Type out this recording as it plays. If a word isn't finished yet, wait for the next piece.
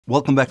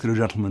Welcome back to the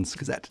Gentleman's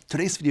Gazette.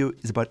 Today's video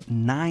is about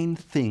 9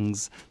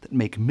 things that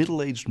make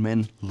middle-aged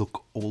men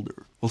look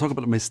older. We'll talk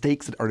about the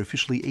mistakes that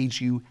artificially age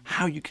you,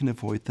 how you can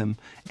avoid them,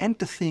 and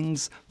the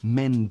things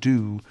men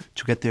do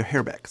to get their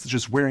hair back, such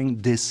as wearing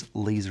this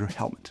laser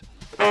helmet.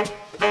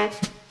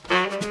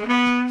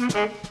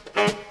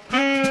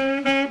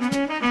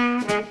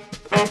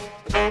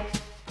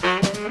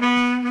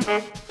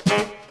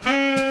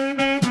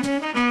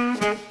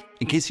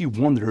 In case you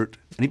wondered,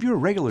 and if you're a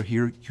regular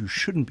here, you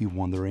shouldn't be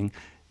wondering,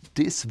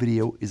 this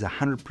video is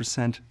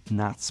 100%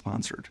 not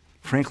sponsored.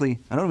 Frankly,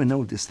 I don't even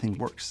know if this thing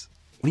works.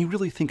 When you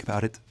really think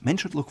about it, men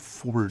should look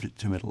forward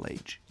to middle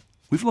age.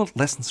 We've learned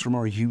lessons from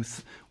our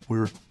youth.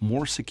 We're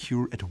more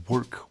secure at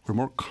work, we're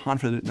more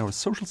confident in our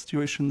social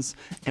situations,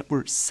 and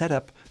we're set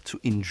up to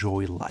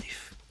enjoy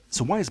life.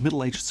 So why is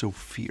middle age so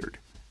feared?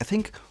 I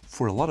think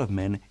for a lot of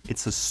men,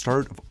 it's the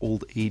start of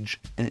old age,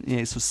 and in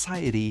a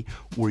society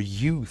where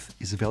youth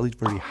is valued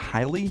very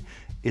highly,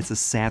 it's a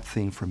sad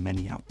thing for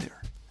many out there.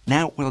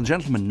 Now, while a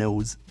gentleman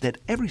knows that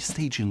every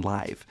stage in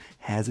life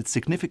has its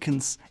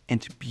significance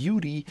and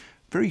beauty,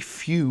 very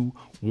few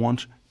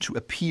want to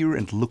appear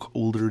and look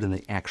older than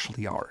they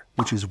actually are,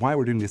 which is why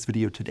we're doing this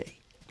video today.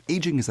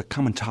 Aging is a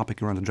common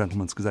topic around the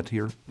Gentleman's Gazette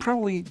here,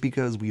 probably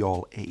because we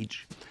all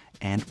age.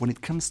 And when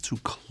it comes to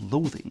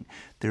clothing,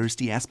 there's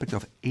the aspect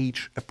of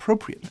age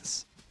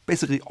appropriateness.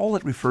 Basically, all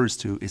it refers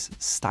to is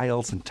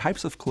styles and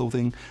types of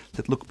clothing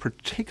that look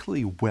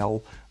particularly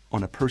well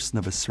on a person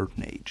of a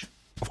certain age.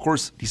 Of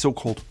course, the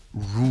so-called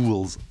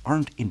rules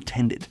aren't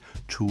intended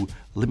to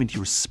limit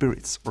your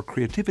spirits or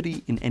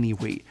creativity in any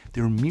way.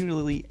 They're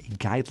merely a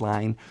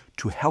guideline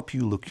to help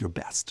you look your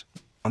best.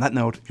 On that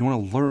note, if you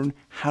want to learn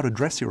how to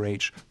dress your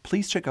age,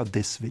 please check out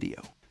this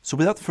video. So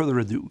without further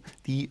ado,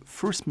 the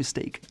first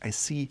mistake I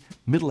see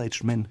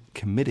middle-aged men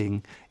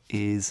committing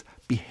is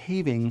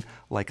behaving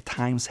like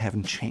times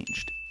haven't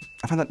changed.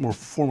 I find that more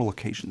formal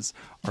occasions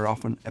are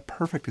often a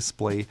perfect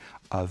display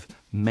of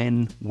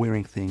men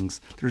wearing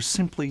things that are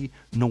simply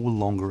no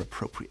longer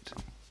appropriate.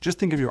 Just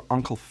think of your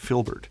Uncle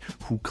Filbert,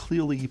 who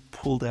clearly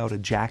pulled out a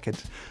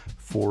jacket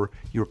for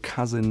your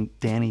cousin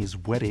Danny's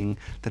wedding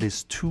that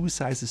is 2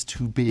 sizes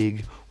too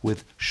big,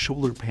 with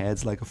shoulder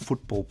pads like a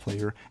football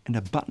player and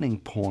a buttoning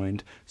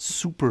point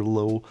super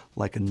low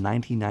like a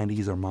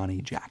 1990s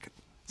Armani jacket.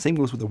 Same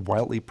goes with the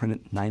wildly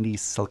printed 90s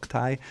silk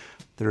tie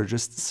that are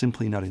just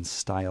simply not in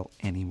style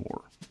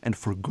anymore, and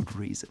for good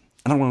reason.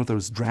 Another one of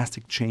those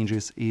drastic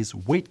changes is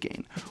weight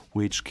gain,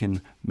 which can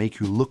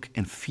make you look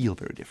and feel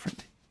very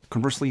different.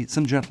 Conversely,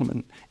 some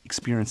gentlemen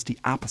experience the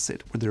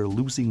opposite, where they're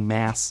losing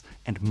mass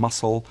and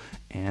muscle,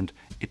 and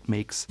it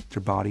makes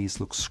their bodies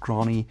look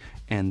scrawny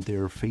and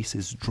their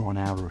faces drawn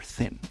out or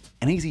thin.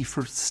 An easy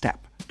first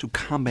step to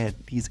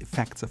combat these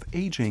effects of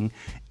aging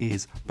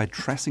is by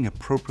dressing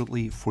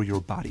appropriately for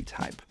your body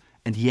type.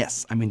 And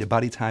yes, I mean the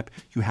body type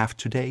you have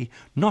today,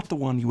 not the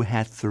one you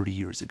had 30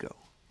 years ago.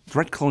 The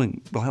right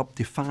clothing will help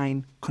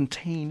define,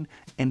 contain,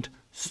 and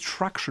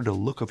structure the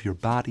look of your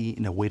body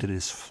in a way that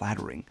is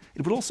flattering.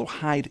 It will also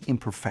hide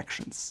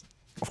imperfections.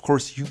 Of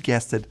course, you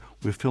guessed it,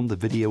 we filmed a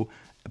video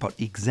about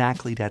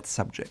exactly that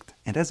subject.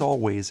 And as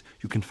always,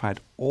 you can find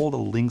all the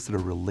links that are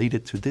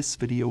related to this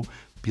video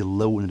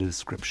below in the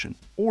description,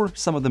 or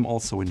some of them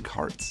also in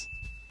cards.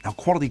 Now,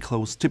 quality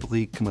clothes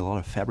typically come with a lot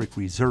of fabric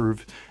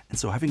reserve, and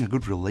so having a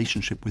good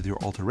relationship with your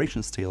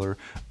alterations tailor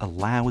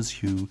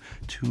allows you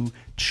to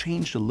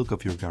change the look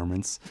of your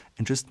garments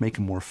and just make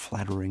them more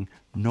flattering,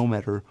 no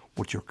matter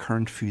what your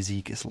current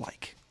physique is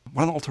like.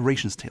 While an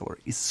alterations tailor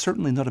is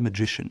certainly not a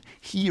magician,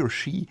 he or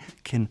she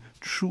can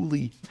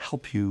truly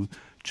help you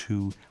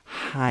to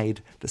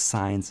hide the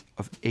signs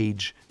of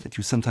age that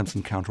you sometimes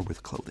encounter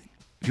with clothing.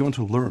 If you want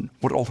to learn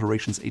what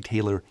alterations a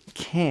tailor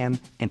can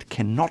and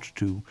cannot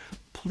do,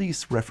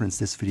 please reference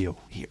this video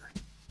here.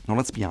 Now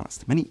let's be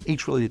honest, many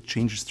age-related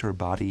changes to our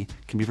body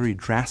can be very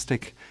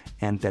drastic,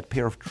 and that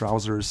pair of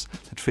trousers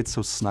that fits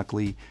so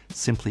snugly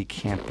simply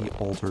can't be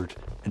altered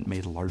and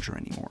made larger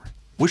anymore.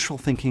 Wishful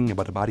thinking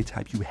about the body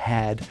type you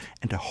had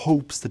and the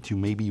hopes that you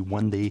maybe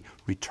one day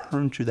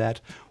return to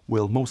that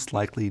will most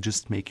likely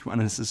just make you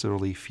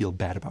unnecessarily feel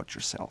bad about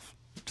yourself.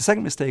 The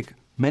second mistake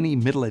many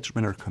middle-aged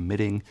men are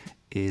committing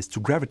is to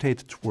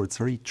gravitate towards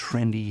very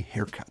trendy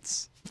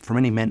haircuts. For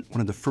many men,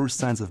 one of the first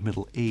signs of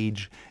middle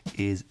age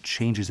is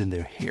changes in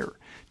their hair.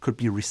 It could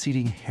be a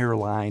receding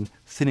hairline,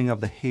 thinning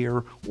of the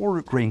hair,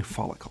 or graying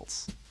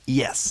follicles.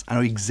 Yes, I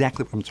know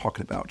exactly what I'm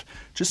talking about.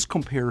 Just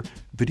compare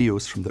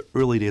videos from the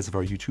early days of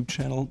our YouTube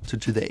channel to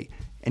today,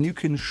 and you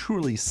can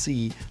surely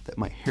see that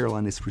my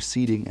hairline is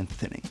receding and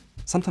thinning.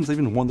 Sometimes I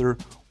even wonder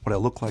what I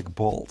look like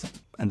bald,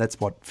 and that's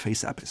what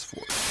FaceApp is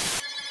for.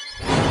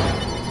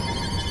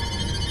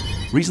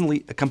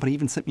 Recently, a company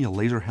even sent me a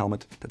laser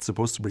helmet that's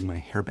supposed to bring my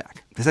hair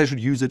back. They said I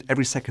should use it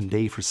every second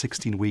day for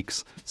 16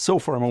 weeks. So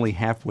far I'm only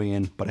halfway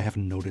in, but I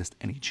haven't noticed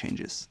any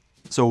changes.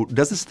 So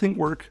does this thing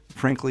work?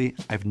 Frankly,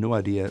 I have no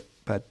idea,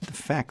 but the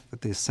fact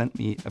that they sent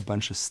me a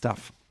bunch of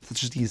stuff,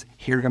 such as these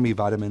hair gummy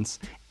vitamins,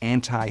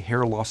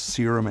 anti-hair loss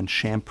serum and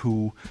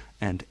shampoo,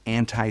 and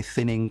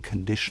anti-thinning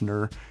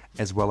conditioner,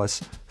 as well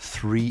as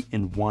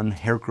 3-in-1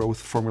 hair growth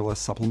formula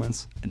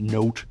supplements, and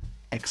Note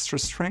Extra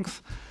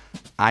Strength,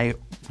 I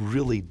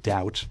really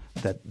doubt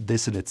that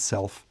this in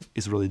itself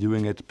is really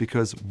doing it,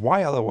 because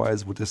why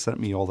otherwise would they send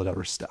me all that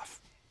other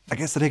stuff? I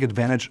guess they take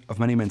advantage of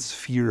many men's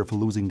fear of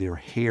losing their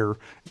hair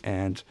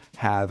and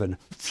have an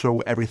throw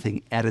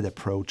everything at it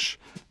approach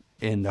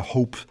in the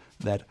hope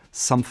that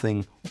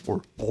something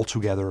or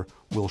altogether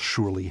will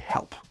surely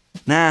help.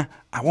 Nah,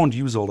 I won't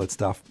use all that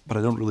stuff, but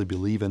I don't really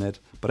believe in it.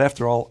 But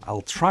after all,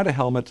 I'll try the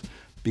helmet,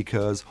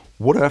 because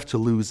what do I have to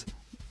lose?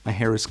 My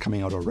hair is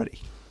coming out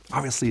already.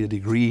 Obviously, the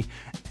degree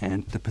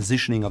and the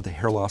positioning of the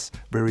hair loss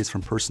varies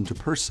from person to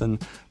person,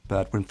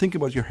 but when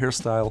thinking about your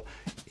hairstyle,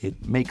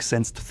 it makes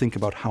sense to think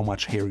about how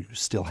much hair you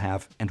still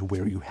have and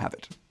where you have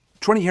it.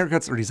 20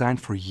 haircuts are designed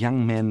for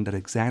young men that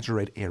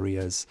exaggerate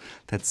areas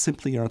that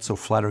simply aren't so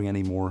flattering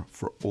anymore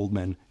for old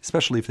men,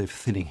 especially if they have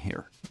thinning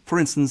hair. For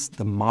instance,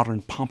 the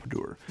modern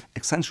pompadour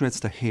accentuates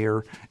the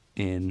hair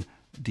in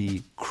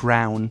the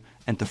crown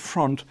and the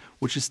front,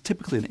 which is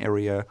typically an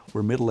area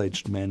where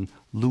middle-aged men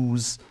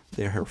lose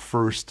their hair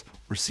first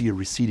or see a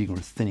receding or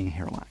thinning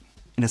hairline.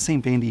 In the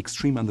same vein, the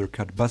extreme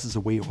undercut buzzes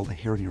away all the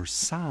hair on your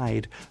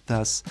side,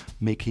 thus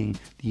making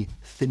the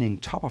thinning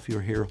top of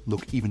your hair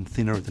look even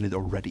thinner than it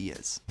already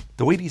is.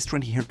 The way these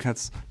 20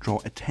 haircuts draw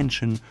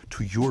attention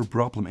to your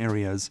problem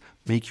areas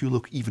make you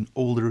look even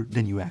older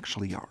than you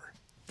actually are.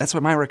 That's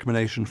why my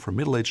recommendation for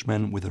middle-aged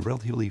men with a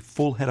relatively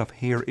full head of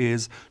hair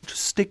is to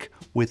stick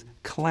with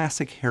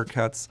classic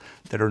haircuts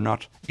that are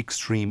not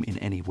extreme in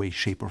any way,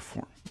 shape, or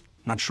form.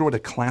 Not sure what a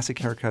classic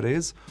haircut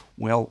is?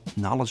 Well,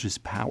 knowledge is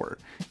power,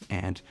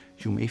 and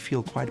you may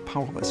feel quite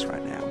powerless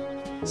right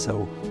now.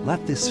 So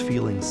let this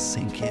feeling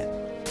sink in.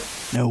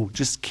 No,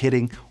 just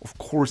kidding. Of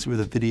course, we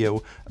have a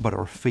video about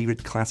our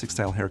favorite classic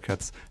style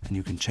haircuts, and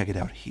you can check it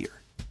out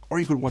here. Or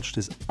you could watch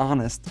this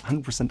honest,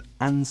 100%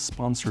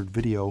 unsponsored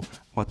video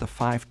about the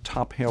 5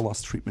 top hair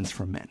loss treatments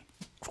for men.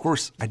 Of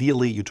course,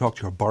 ideally, you talk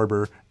to your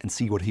barber and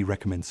see what he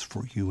recommends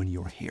for you and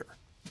your hair.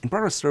 In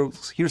broader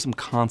strokes, here's some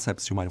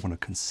concepts you might want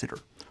to consider.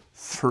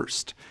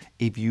 First,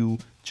 if you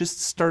just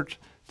start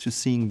to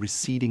seeing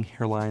receding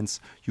hairlines,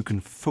 you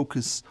can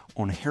focus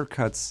on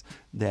haircuts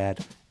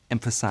that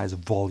emphasize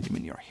volume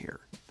in your hair.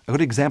 A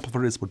good example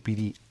for this would be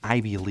the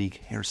Ivy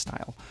League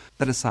hairstyle.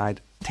 That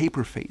aside,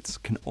 taper fades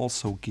can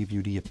also give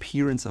you the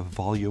appearance of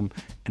volume,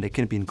 and they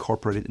can be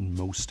incorporated in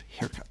most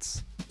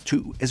haircuts.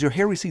 2, as your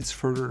hair recedes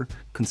further,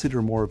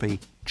 consider more of a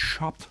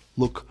chopped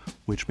look,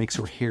 which makes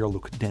your hair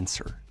look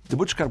denser. The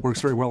butch cut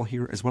works very well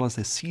here, as well as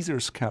the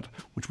Caesar's cut,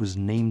 which was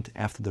named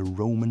after the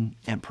Roman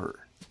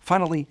emperor.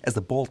 Finally, as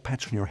the bald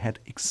patch on your head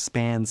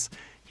expands,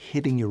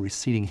 hitting your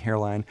receding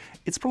hairline,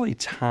 it's probably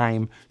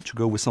time to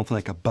go with something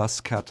like a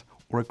buzz cut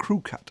or a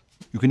crew cut.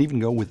 You can even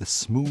go with a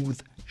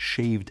smooth,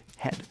 shaved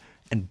head.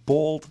 And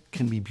bald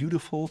can be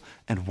beautiful,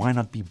 and why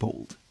not be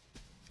bold?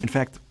 In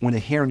fact, when the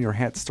hair on your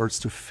head starts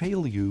to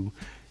fail you,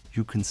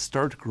 you can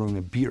start growing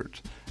a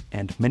beard.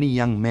 And many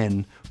young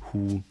men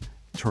who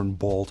turn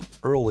bald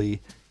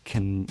early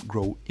can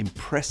grow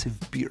impressive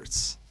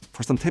beards.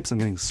 For some tips on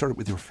getting started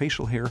with your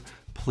facial hair,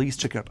 please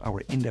check out our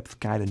in-depth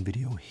guide and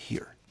video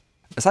here.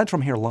 Aside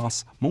from hair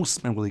loss,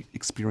 most men will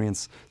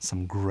experience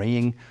some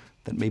graying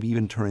that maybe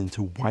even turn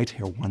into white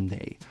hair one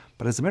day.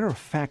 But as a matter of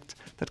fact,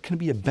 that can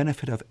be a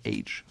benefit of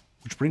age,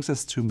 which brings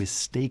us to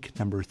mistake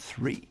number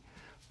 3.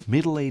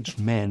 Middle-aged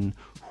men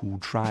who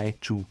try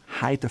to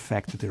hide the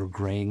fact that they're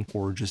graying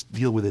or just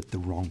deal with it the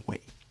wrong way.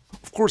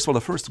 Of course, while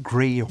the first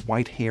gray or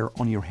white hair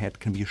on your head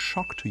can be a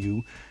shock to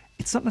you,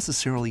 it's not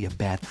necessarily a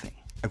bad thing.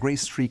 A gray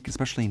streak,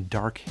 especially in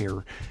dark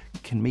hair,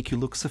 can make you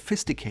look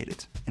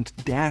sophisticated and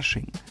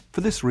dashing. For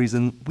this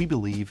reason, we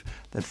believe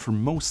that for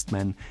most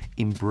men,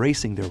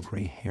 embracing their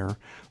gray hair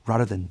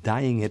rather than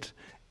dyeing it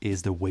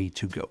is the way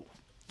to go.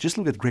 Just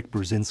look at Greg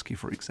Brzezinski,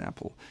 for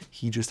example.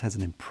 He just has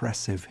an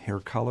impressive hair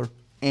color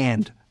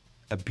and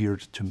a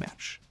beard to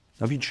match.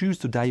 Now, if you choose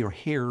to dye your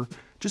hair,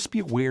 just be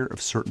aware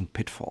of certain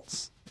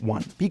pitfalls.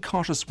 1, be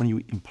cautious when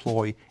you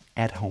employ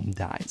at-home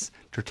dyes.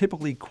 They're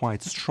typically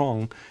quite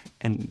strong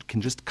and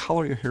can just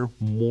color your hair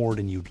more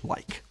than you'd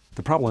like.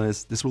 The problem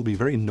is this will be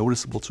very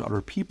noticeable to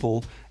other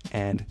people,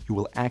 and you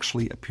will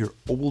actually appear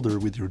older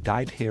with your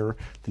dyed hair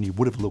than you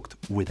would have looked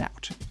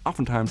without.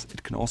 Oftentimes,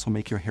 it can also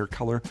make your hair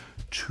color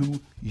too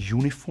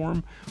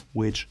uniform,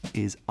 which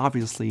is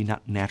obviously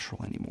not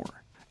natural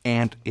anymore.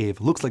 And if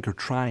it looks like you're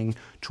trying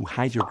to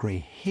hide your gray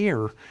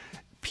hair,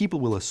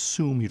 people will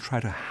assume you try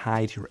to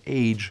hide your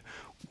age,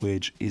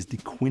 which is the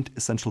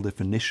quintessential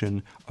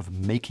definition of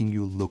making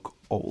you look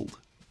old.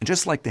 And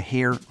just like the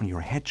hair on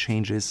your head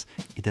changes,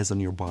 it does on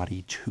your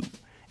body too.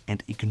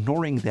 And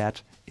ignoring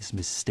that is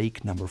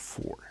mistake number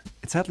 4.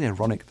 It's sadly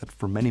ironic that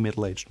for many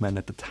middle-aged men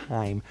at the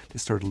time they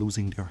start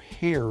losing their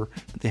hair,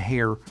 the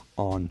hair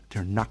on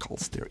their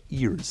knuckles, their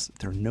ears,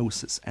 their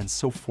noses, and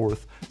so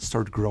forth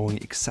start growing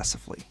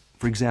excessively.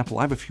 For example,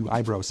 I have a few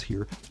eyebrows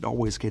here that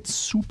always get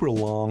super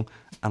long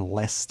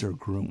unless they're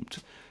groomed.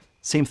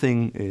 Same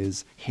thing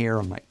is hair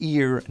on my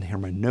ear and hair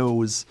on my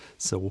nose,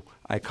 so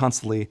I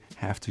constantly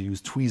have to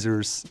use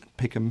tweezers and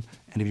pick them.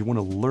 And if you want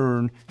to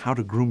learn how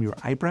to groom your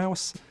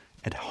eyebrows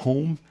at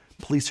home,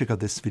 please check out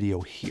this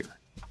video here.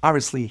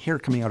 Obviously, hair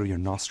coming out of your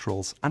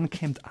nostrils,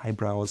 unkempt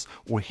eyebrows,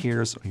 or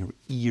hairs on your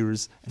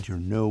ears and your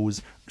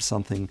nose are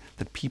something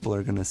that people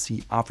are going to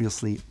see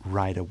obviously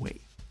right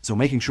away. So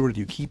making sure that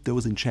you keep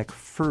those in check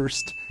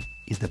first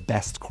is the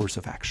best course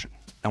of action.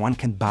 Now,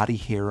 unkept body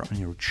hair on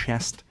your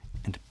chest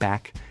and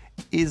back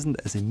isn't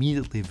as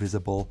immediately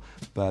visible,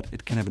 but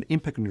it can have an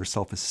impact on your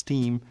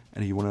self-esteem,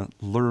 and if you want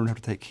to learn how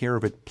to take care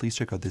of it, please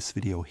check out this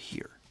video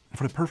here. And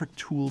for the perfect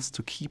tools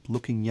to keep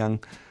looking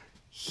young,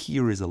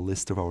 here is a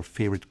list of our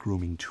favorite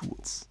grooming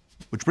tools.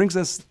 Which brings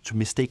us to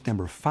mistake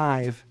number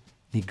 5,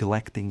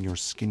 neglecting your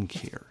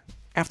skincare.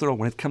 After all,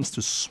 when it comes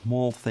to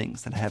small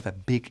things that have a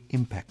big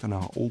impact on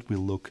how old we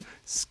look,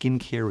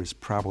 skincare is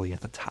probably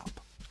at the top.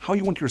 How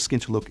you want your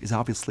skin to look is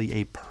obviously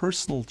a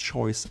personal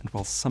choice, and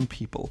while some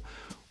people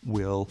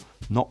will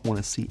not want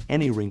to see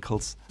any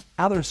wrinkles,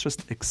 others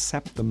just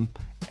accept them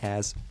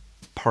as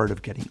part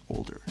of getting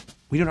older.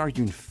 We don't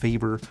argue in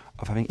favor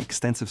of having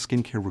extensive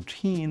skincare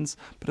routines,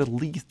 but at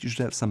least you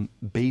should have some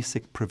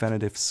basic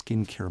preventative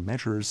skincare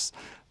measures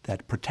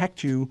that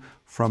protect you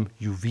from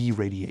UV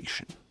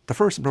radiation. The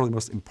first and probably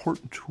most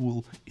important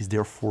tool is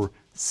therefore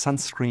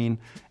sunscreen,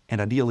 and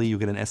ideally you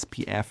get an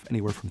SPF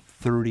anywhere from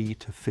 30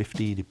 to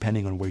 50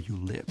 depending on where you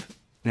live.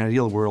 In an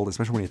ideal world,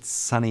 especially when it's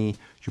sunny,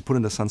 you put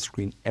in the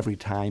sunscreen every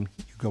time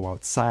you go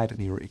outside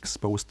and you're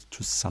exposed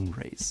to sun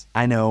rays.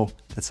 I know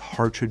that's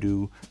hard to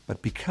do,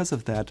 but because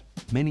of that,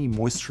 many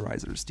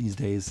moisturizers these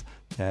days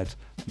that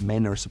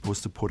men are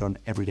supposed to put on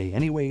every day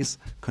anyways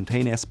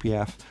contain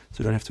SPF, so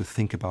you don't have to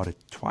think about it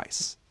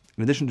twice.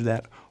 In addition to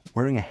that,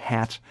 wearing a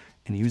hat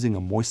and using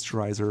a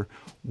moisturizer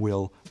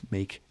will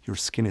make your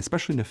skin,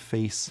 especially in the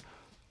face,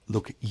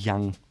 look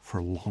young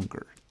for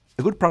longer.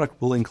 A good product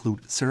will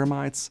include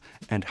ceramides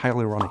and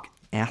hyaluronic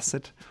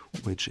acid,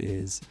 which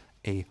is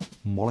a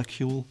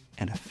molecule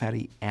and a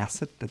fatty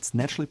acid that's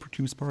naturally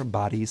produced by our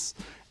bodies,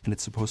 and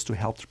it's supposed to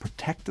help to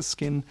protect the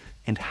skin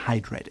and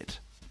hydrate it.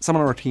 Some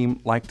on our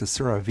team like the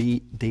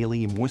CeraVe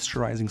Daily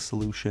Moisturizing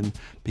Solution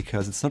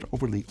because it's not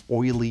overly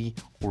oily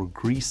or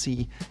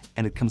greasy,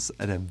 and it comes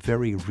at a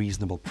very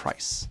reasonable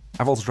price.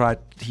 I've also tried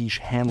Tiege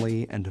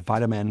Hanley and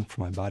Vitamin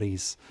for my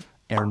buddies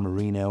Aaron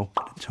Marino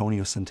and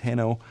Antonio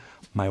Centeno.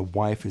 My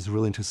wife is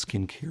really into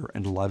skincare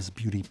and loves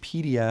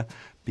Beautypedia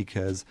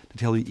because they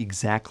tell you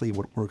exactly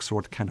what works for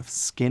what kind of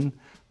skin,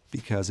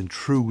 because in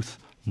truth,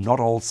 not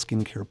all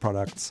skincare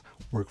products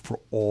work for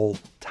all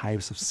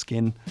types of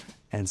skin.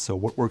 And so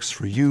what works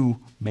for you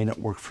may not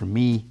work for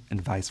me,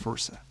 and vice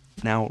versa.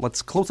 Now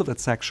let's close up that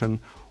section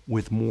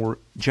with more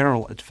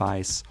general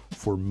advice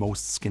for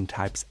most skin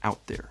types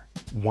out there.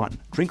 1.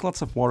 Drink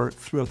lots of water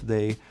throughout the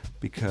day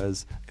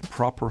because a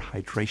proper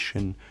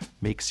hydration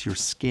makes your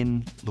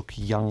skin look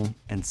young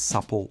and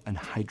supple and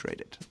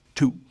hydrated.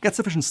 2. Get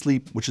sufficient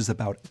sleep, which is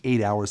about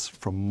 8 hours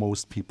for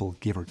most people,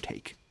 give or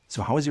take.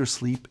 So how is your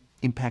sleep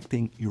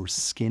impacting your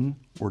skin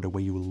or the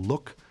way you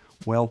look?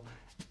 Well,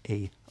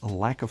 a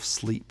lack of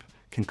sleep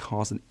can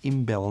cause an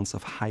imbalance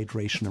of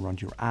hydration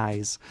around your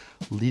eyes,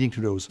 leading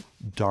to those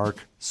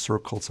dark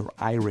circles or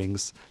eye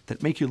rings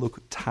that make you look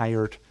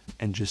tired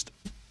and just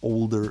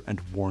older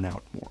and worn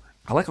out more.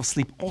 A lack of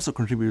sleep also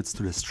contributes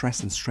to the stress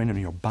and strain on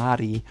your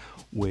body,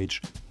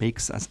 which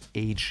makes us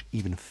age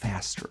even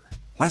faster.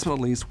 Last but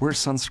not least, wear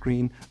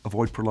sunscreen,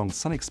 avoid prolonged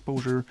sun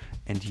exposure,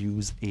 and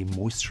use a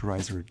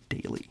moisturizer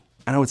daily.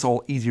 I know it's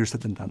all easier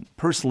said than done.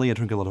 Personally, I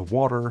drink a lot of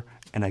water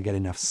and I get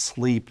enough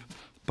sleep,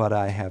 but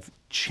I have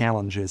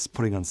challenges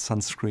putting on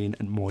sunscreen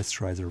and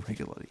moisturizer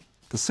regularly.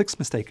 The 6th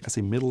mistake as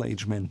a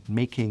middle-aged man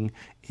making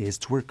is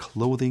to wear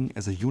clothing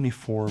as a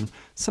uniform,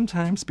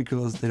 sometimes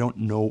because they don't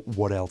know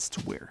what else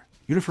to wear.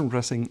 Uniform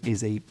dressing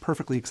is a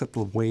perfectly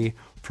acceptable way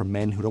for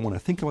men who don't want to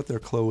think about their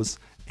clothes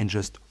and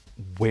just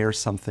wear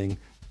something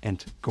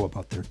and go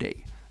about their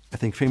day. I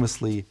think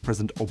famously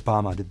President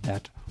Obama did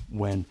that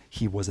when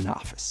he was in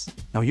office.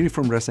 Now,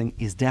 uniform dressing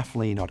is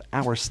definitely not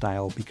our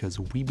style because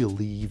we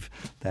believe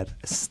that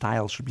a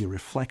style should be a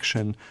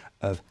reflection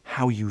of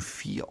how you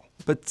feel.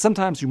 But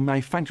sometimes you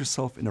might find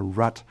yourself in a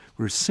rut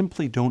where you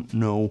simply don't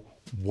know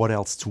what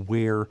else to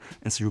wear,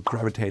 and so you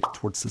gravitate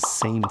towards the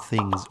same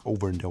things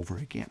over and over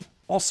again.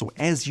 Also,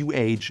 as you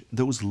age,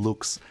 those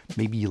looks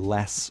may be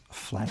less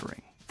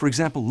flattering. For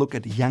example, look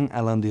at young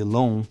Alain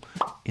Delon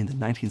in the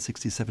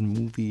 1967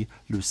 movie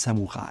Le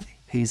Samouraï.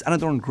 His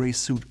unadorned gray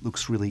suit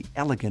looks really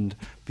elegant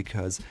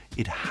because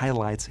it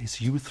highlights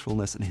his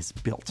youthfulness and his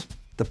build.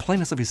 The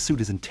plainness of his suit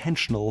is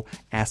intentional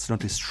as to not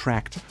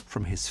distract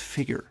from his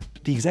figure.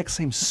 The exact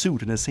same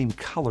suit in the same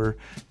color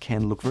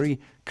can look very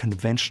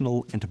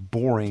conventional and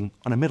boring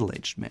on a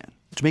middle-aged man.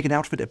 To make an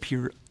outfit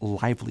appear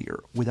livelier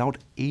without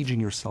aging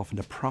yourself in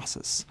the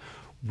process,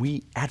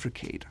 we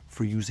advocate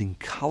for using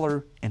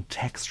color and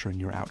texture in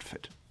your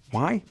outfit.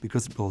 Why?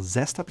 Because it will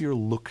zest up your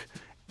look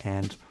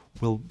and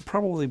will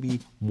probably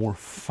be more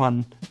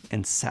fun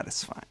and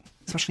satisfying,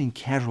 especially in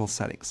casual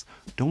settings.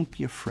 Don't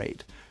be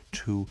afraid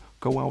to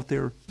go out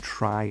there,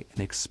 try and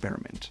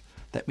experiment.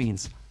 That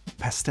means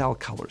pastel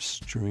colors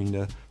during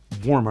the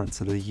warm months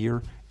of the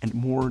year and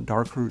more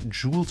darker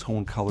jewel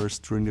tone colors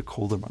during the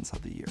colder months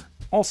of the year.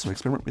 Also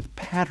experiment with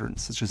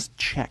patterns such as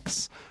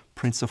checks,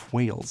 prints of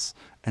Wales,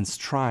 and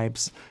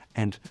stripes,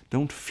 and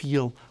don't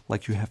feel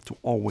like you have to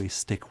always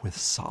stick with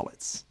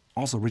solids.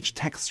 Also, rich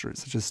textures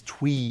such as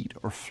tweed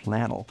or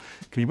flannel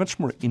can be much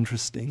more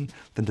interesting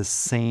than the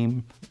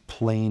same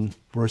plain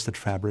worsted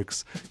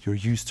fabrics you're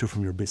used to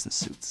from your business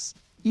suits.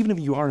 Even if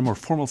you are in more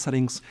formal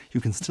settings,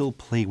 you can still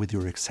play with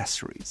your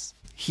accessories.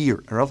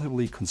 Here, a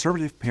relatively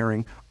conservative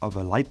pairing of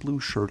a light blue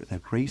shirt and a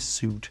gray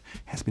suit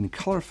has been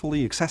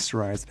colorfully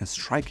accessorized in a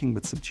striking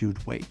but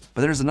subdued way.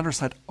 But there's another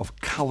side of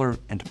color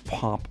and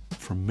pop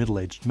for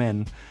middle-aged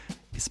men,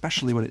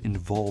 especially when it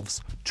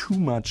involves too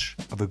much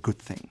of a good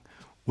thing.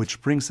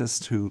 Which brings us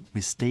to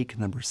mistake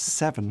number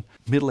 7,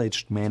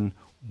 middle-aged men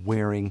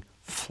wearing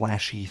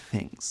flashy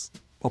things.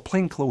 While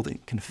plain clothing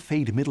can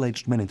fade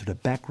middle-aged men into the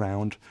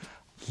background,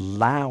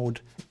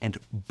 loud and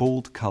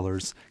bold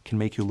colors can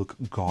make you look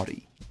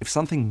gaudy. If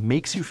something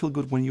makes you feel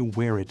good when you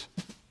wear it,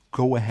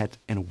 go ahead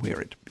and wear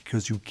it,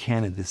 because you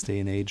can in this day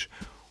and age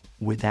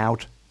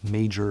without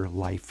major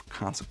life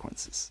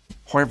consequences.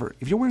 However,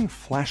 if you're wearing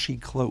flashy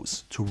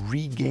clothes to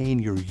regain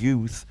your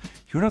youth,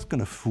 you're not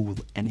gonna fool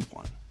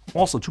anyone.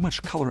 Also, too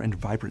much color and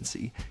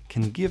vibrancy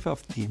can give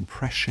off the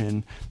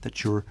impression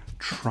that you're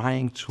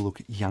trying to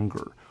look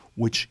younger,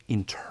 which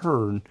in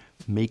turn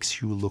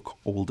makes you look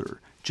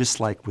older, just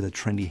like with the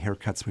trendy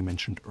haircuts we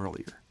mentioned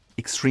earlier.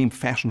 Extreme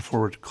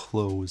fashion-forward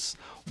clothes,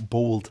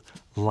 bold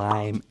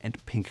lime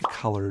and pink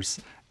colors,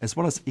 as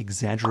well as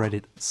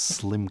exaggerated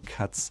slim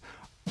cuts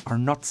are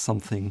not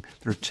something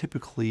that are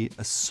typically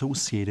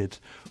associated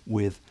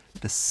with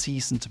the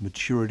seasoned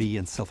maturity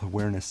and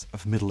self-awareness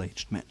of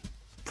middle-aged men.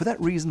 For that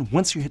reason,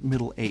 once you hit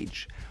middle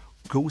age,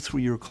 go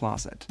through your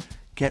closet,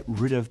 get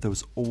rid of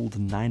those old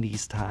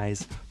 90s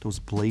ties, those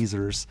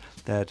blazers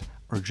that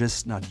are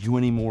just not you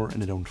anymore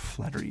and they don't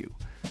flatter you.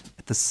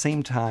 At the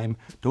same time,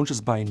 don't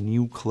just buy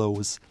new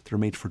clothes that are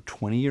made for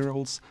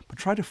 20-year-olds, but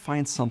try to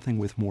find something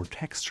with more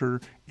texture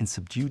and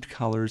subdued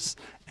colors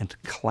and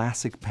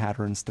classic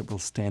patterns that will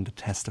stand the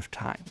test of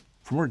time.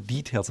 For more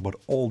details about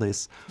all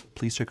this,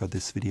 please check out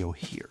this video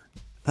here.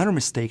 Another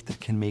mistake that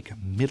can make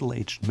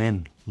middle-aged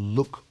men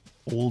look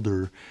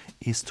older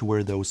is to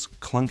wear those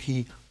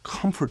clunky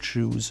comfort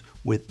shoes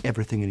with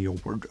everything in your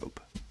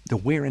wardrobe. The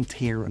wear and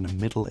tear on a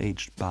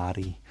middle-aged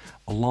body,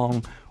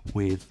 along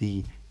with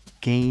the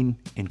gain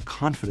in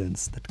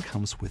confidence that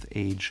comes with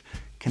age,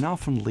 can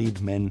often lead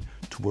men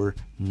to wear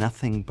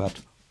nothing but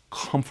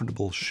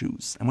comfortable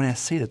shoes. And when I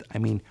say that, I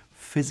mean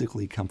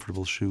physically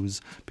comfortable shoes,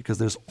 because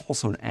there's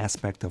also an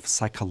aspect of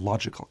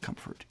psychological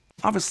comfort.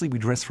 Obviously, we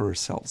dress for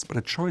ourselves, but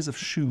a choice of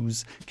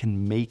shoes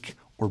can make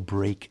or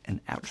break an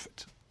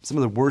outfit. Some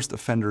of the worst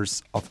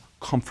offenders of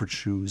comfort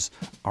shoes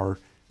are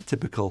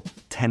typical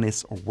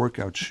tennis or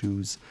workout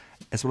shoes,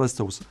 as well as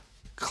those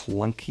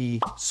clunky,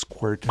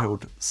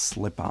 square-toed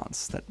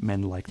slip-ons that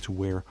men like to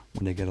wear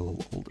when they get a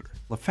little older.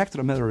 The fact of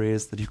the matter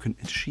is that you can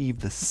achieve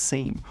the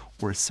same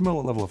or a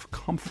similar level of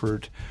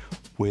comfort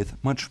with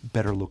much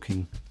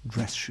better-looking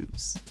dress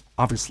shoes.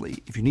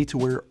 Obviously, if you need to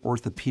wear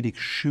orthopedic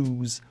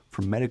shoes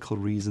for medical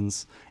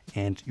reasons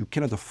and you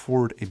cannot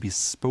afford a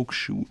bespoke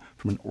shoe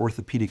from an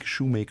orthopedic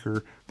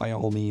shoemaker, by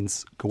all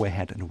means, go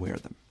ahead and wear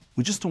them.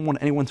 We just don't want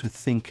anyone to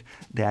think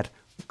that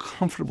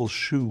comfortable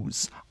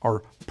shoes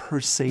are per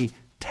se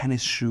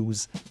tennis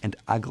shoes and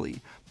ugly,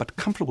 but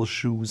comfortable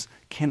shoes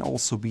can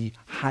also be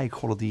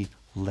high-quality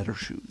leather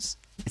shoes.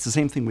 It's the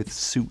same thing with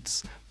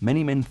suits.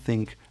 Many men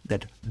think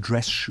that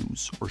dress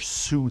shoes or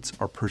suits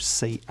are per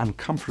se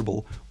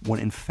uncomfortable, when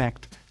in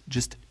fact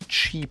just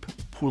cheap,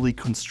 poorly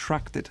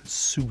constructed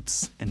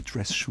suits and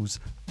dress shoes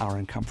are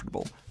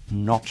uncomfortable,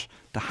 not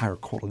the higher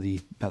quality,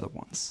 better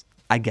ones.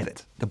 I get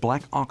it. The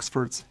black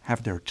Oxfords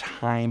have their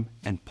time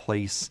and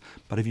place,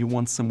 but if you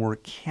want some more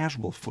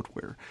casual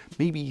footwear,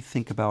 maybe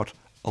think about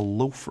a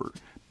loafer,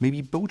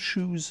 maybe boat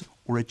shoes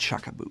or a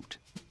chukka boot.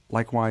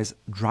 Likewise,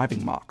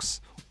 driving mocks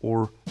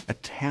or a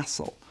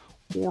tassel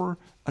or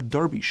a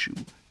derby shoe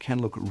can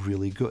look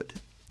really good.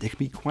 They can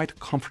be quite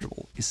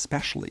comfortable,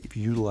 especially if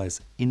you utilize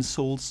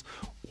insoles,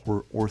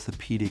 or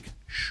orthopedic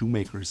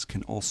shoemakers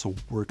can also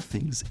work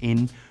things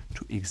into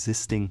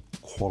existing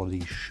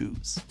quality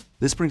shoes.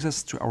 This brings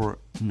us to our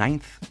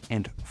 9th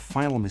and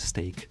final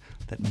mistake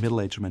that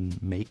middle-aged men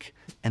make,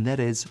 and that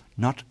is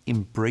not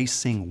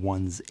embracing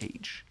one's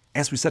age.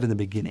 As we said in the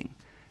beginning,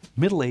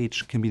 middle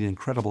age can be an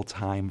incredible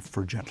time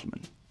for gentlemen.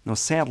 Now,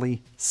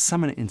 sadly,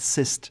 some men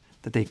insist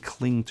that they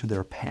cling to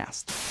their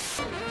past.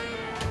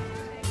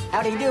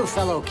 How do you do,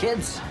 fellow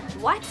kids?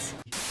 What?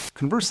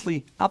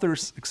 Conversely,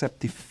 others accept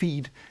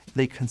defeat if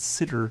they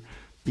consider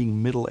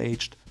being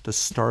middle-aged the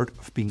start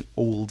of being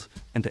old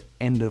and the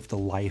end of the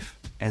life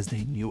as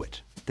they knew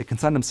it. They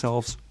consign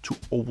themselves to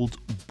old,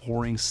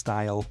 boring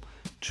style,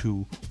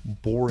 to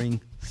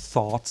boring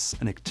thoughts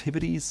and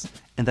activities,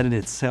 and that in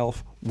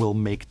itself will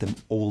make them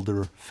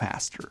older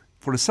faster.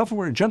 For the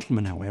self-aware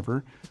gentleman,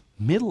 however,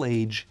 middle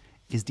age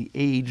is the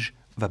age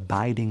of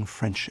abiding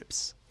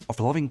friendships. of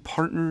loving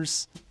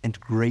partners and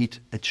great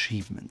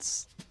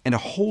achievements, and a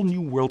whole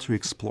new world to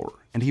explore.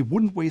 And he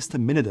wouldn't waste a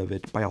minute of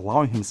it by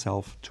allowing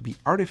himself to be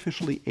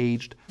artificially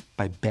aged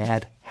by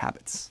bad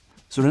habits.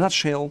 So in a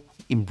nutshell,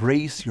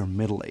 embrace your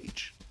middle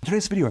age. In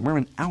today's video, I'm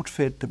wearing an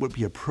outfit that would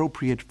be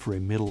appropriate for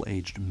a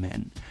middle-aged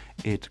man.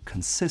 It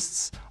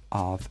consists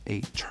of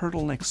a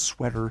turtleneck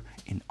sweater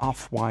in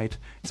off-white.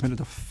 It's made out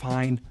of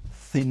fine,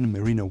 thin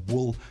merino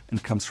wool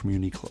and comes from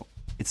Uniqlo.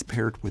 It's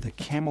paired with a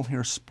camel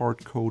hair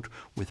sport coat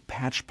with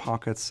patch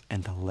pockets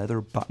and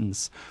leather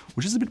buttons,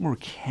 which is a bit more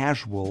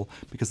casual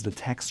because of the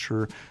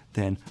texture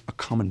than a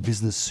common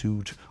business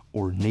suit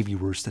or navy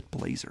worsted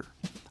blazer.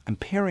 I'm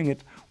pairing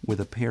it with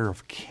a pair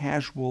of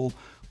casual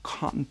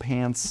cotton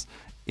pants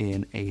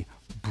in a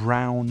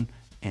brown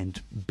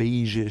and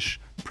beigeish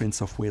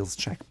Prince of Wales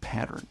check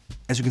pattern.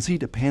 As you can see,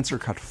 the pants are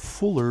cut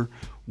fuller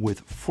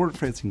with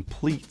forward-facing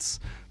pleats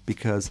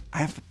because I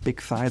have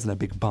big thighs and a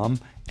big bum,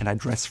 and I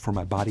dress for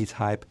my body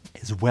type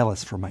as well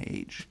as for my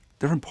age.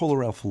 They're from Polo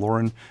Ralph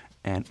Lauren,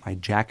 and my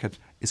jacket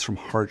is from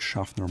Hart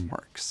Schaffner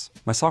Marks.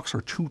 My socks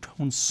are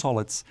two-tone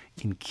solids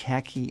in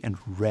khaki and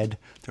red.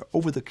 They're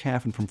over the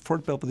calf and from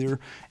Fort Belvedere,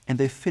 and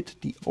they fit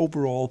the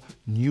overall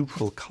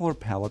neutral color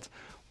palette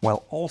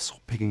while also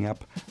picking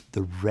up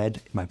the red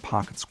in my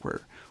pocket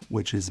square,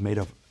 which is made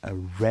of a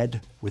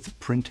red with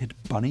printed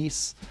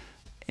bunnies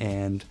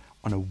and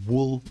on a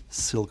wool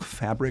silk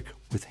fabric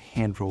with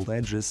hand-rolled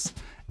edges.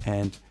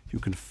 And you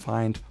can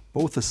find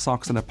both the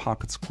socks and the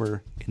pocket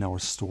square in our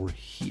store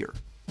here.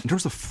 In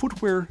terms of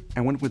footwear,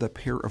 I went with a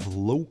pair of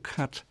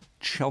low-cut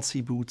Chelsea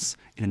boots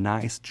in a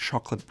nice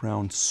chocolate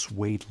brown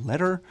suede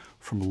leather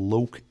from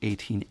Loke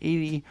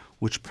 1880,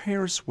 which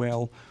pairs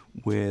well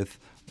with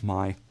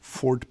my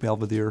Fort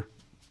Belvedere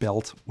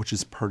belt, which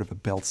is part of a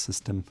belt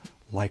system,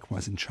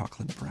 likewise in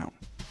chocolate brown.